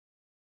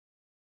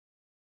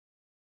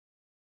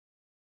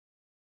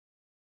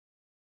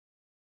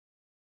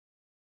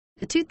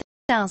The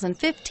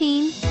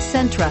 2015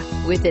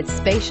 Sentra. With its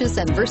spacious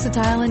and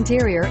versatile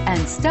interior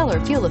and stellar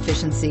fuel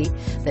efficiency,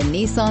 the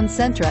Nissan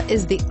Sentra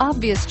is the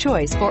obvious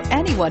choice for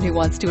anyone who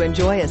wants to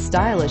enjoy a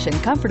stylish and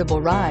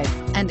comfortable ride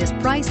and is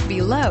priced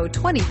below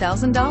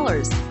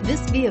 $20,000.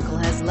 This vehicle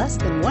has less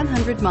than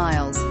 100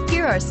 miles.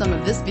 Here are some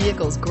of this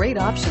vehicle's great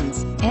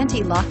options: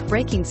 anti-lock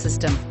braking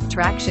system,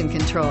 traction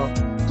control,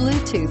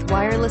 Bluetooth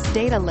wireless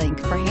data link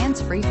for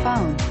hands-free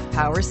phone,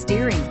 power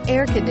steering,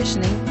 air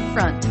conditioning,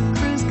 front,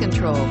 cruise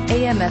control,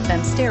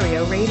 AM/FM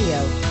stereo radio,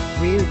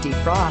 rear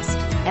defrost,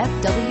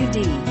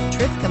 FWD,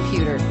 trip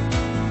computer.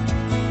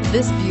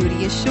 This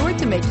beauty is sure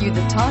to make you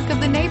the talk of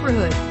the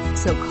neighborhood,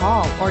 so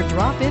call or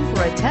drop in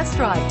for a test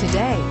drive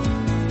today.